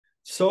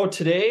So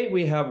today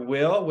we have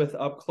Will with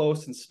Up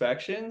Close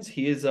Inspections.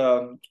 He is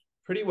a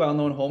pretty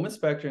well-known home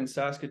inspector in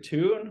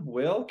Saskatoon.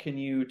 Will, can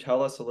you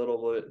tell us a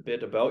little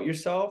bit about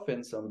yourself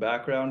and some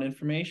background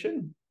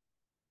information?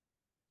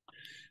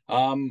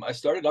 I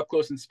started up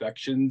close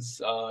inspections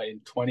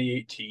in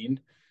 2018.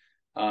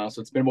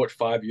 So it's been about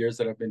 5 years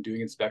that I've been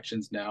doing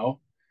inspections now.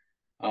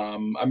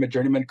 I'm a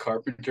journeyman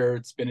carpenter.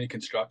 It's been in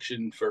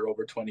construction for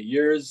over 20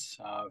 years.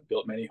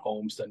 Built many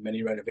homes, done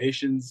many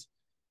renovations.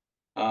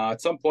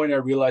 At some point, I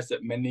realized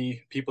that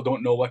many people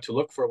don't know what to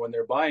look for when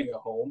they're buying a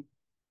home.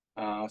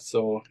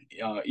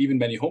 Even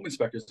many home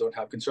inspectors don't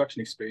have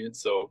construction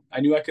experience. So I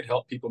knew I could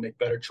help people make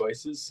better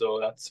choices. So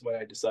that's when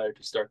I decided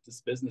to start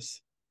this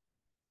business.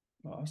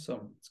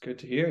 Awesome. It's good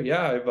to hear.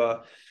 Yeah,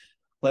 I've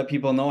let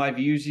people know I've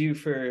used you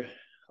for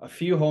a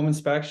few home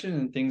inspections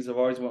and things have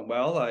always went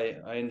well.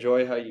 I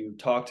enjoy how you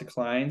talk to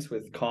clients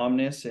with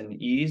calmness and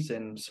ease,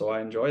 and so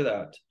I enjoy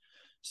that.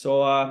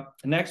 So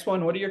next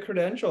one, what are your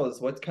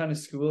credentials? What kind of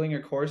schooling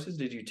or courses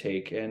did you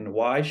take, and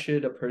why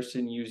should a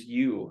person use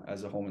you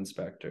as a home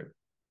inspector?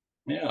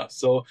 Yeah,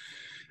 so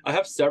I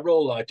have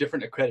several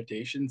different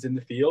accreditations in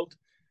the field.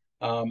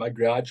 I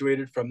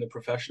graduated from the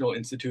Professional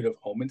Institute of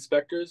Home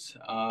Inspectors.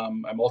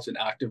 I'm also an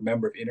active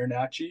member of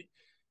INTERNACHI.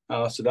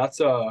 So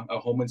that's a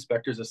home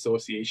inspectors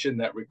association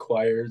that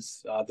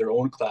requires their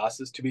own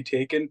classes to be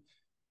taken,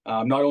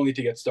 not only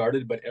to get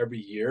started, but every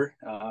year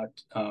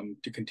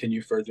to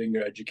continue furthering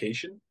their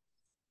education.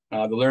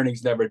 The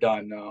learning's never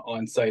done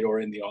on site or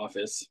in the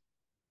office.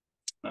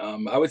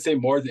 I would say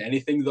more than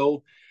anything,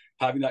 though,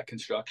 having that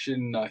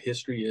construction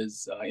history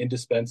is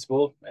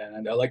indispensable,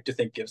 and I like to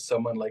think gives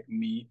someone like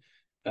me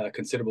a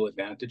considerable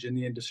advantage in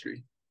the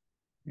industry.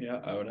 Yeah,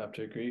 I would have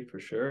to agree for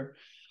sure.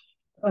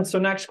 So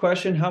next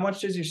question, how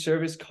much does your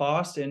service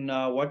cost, and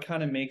what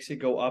kind of makes it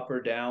go up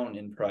or down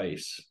in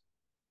price?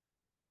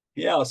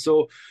 Yeah,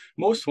 so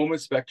most home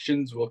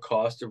inspections will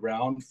cost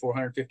around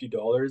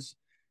 $450.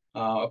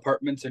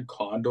 Apartments and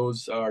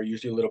condos are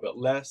usually a little bit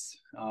less.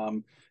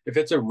 If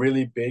it's a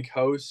really big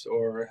house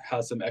or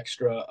has some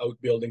extra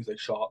outbuildings like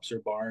shops or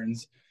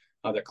barns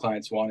that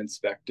clients want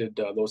inspected,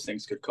 those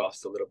things could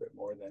cost a little bit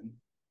more then.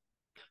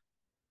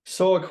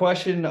 So a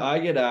question I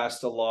get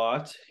asked a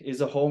lot,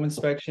 is a home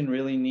inspection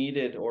really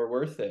needed or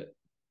worth it?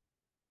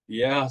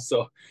 Yeah,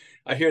 so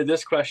I hear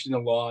this question a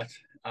lot.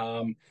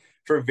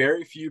 For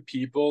very few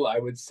people, I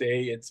would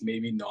say it's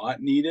maybe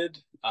not needed.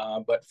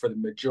 But for the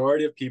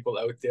majority of people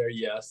out there,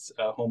 yes,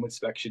 a home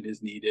inspection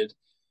is needed.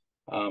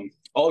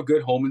 All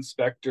good home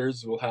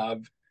inspectors will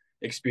have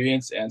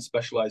experience and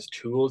specialized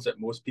tools that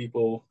most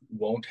people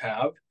won't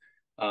have.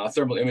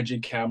 Thermal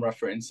imaging camera,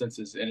 for instance,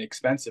 is an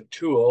expensive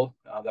tool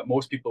that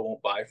most people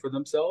won't buy for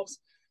themselves,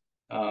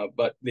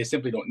 but they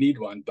simply don't need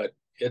one. But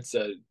it's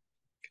a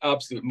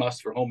absolute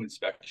must for home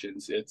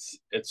inspections. It's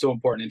so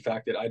important, in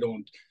fact, that I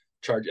don't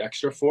charge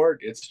extra for it.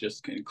 It's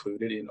just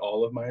included in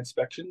all of my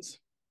inspections.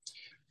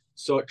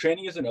 So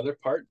training is another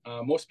part.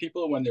 Most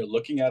people, when they're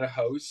looking at a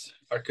house,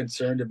 are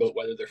concerned about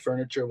whether their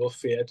furniture will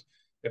fit,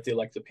 if they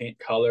like the paint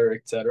color,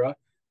 etc.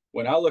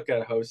 When I look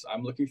at a house,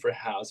 I'm looking for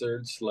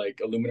hazards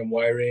like aluminum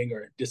wiring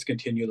or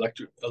discontinued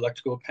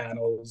electrical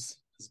panels,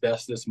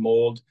 asbestos,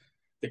 mold,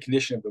 the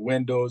condition of the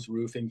windows,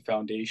 roofing,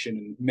 foundation,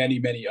 and many,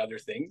 many other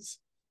things.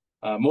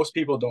 Most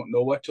people don't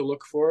know what to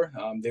look for.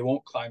 They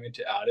won't climb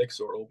into attics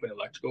or open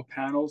electrical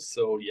panels.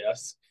 So,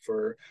 yes,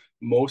 for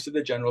most of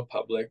the general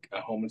public,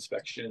 a home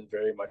inspection is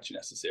very much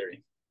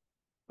necessary.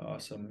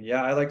 Awesome.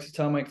 Yeah, I like to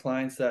tell my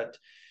clients that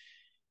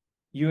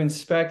you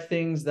inspect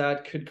things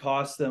that could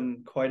cost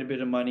them quite a bit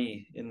of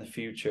money in the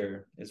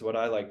future, is what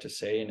I like to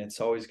say. And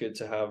it's always good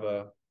to have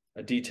a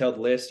detailed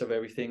list of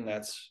everything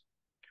that's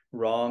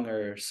wrong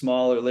or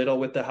small or little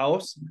with the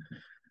house.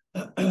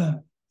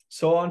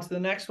 So on to the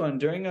next one.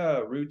 During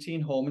a routine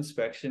home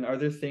inspection, are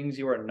there things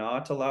you are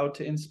not allowed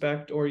to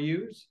inspect or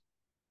use?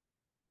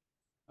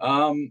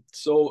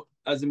 So,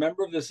 as a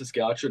member of the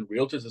Saskatchewan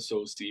Realtors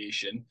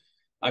Association,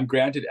 I'm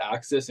granted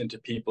access into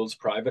people's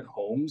private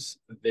homes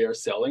they are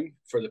selling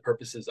for the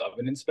purposes of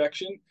an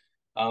inspection.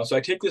 So I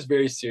take this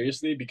very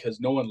seriously because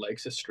no one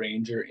likes a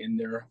stranger in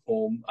their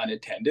home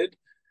unattended.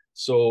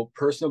 So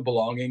personal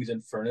belongings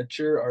and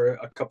furniture are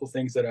a couple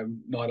things that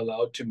I'm not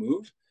allowed to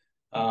move.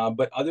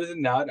 But other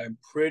than that, I'm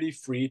pretty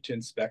free to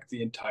inspect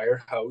the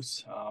entire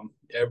house,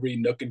 every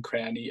nook and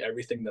cranny,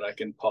 everything that I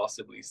can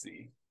possibly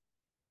see.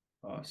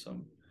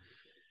 Awesome.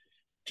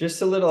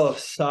 Just a little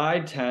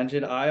side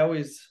tangent. I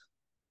always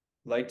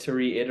like to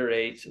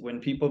reiterate, when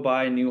people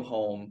buy a new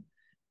home,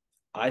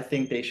 I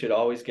think they should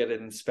always get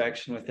an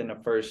inspection within the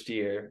first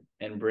year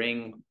and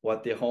bring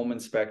what the home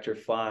inspector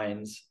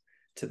finds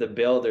to the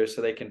builder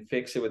so they can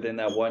fix it within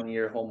that 1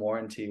 year home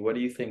warranty. What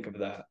do you think of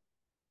that?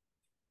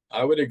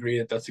 I would agree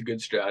that that's a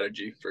good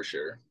strategy for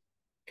sure.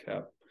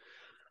 Okay.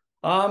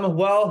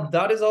 Well,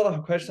 that is all the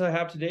questions I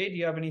have today. Do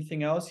you have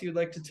anything else you'd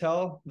like to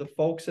tell the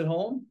folks at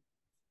home?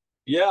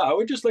 Yeah, I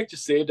would just like to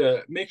say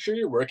to make sure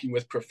you're working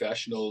with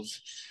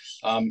professionals.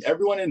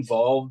 Everyone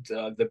involved,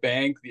 the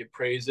bank, the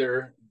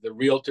appraiser, the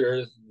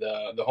realtor,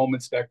 the home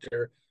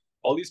inspector,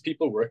 all these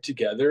people work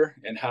together,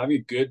 and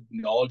having good,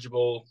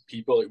 knowledgeable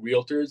people like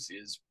realtors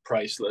is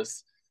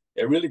priceless.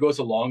 It really goes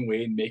a long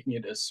way in making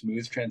it a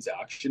smooth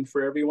transaction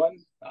for everyone.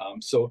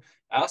 So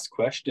ask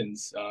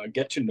questions,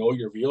 get to know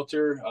your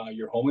realtor,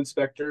 your home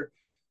inspector.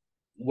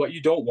 What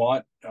you don't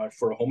want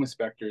for a home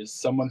inspector is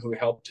someone who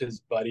helped his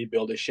buddy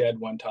build a shed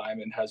one time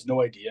and has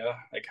no idea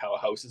like how a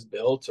house is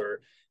built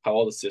or how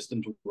all the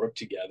systems work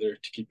together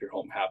to keep your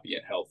home happy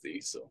and healthy.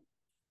 So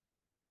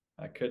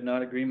I could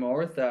not agree more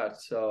with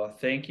that. So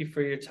thank you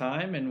for your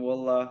time, and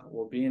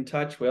we'll be in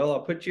touch. Will,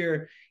 I'll put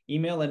your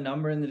email and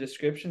number in the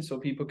description so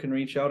people can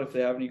reach out if they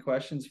have any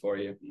questions for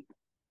you.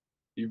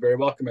 you're very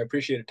welcome. I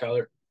appreciate it,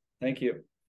 Tyler. Thank you.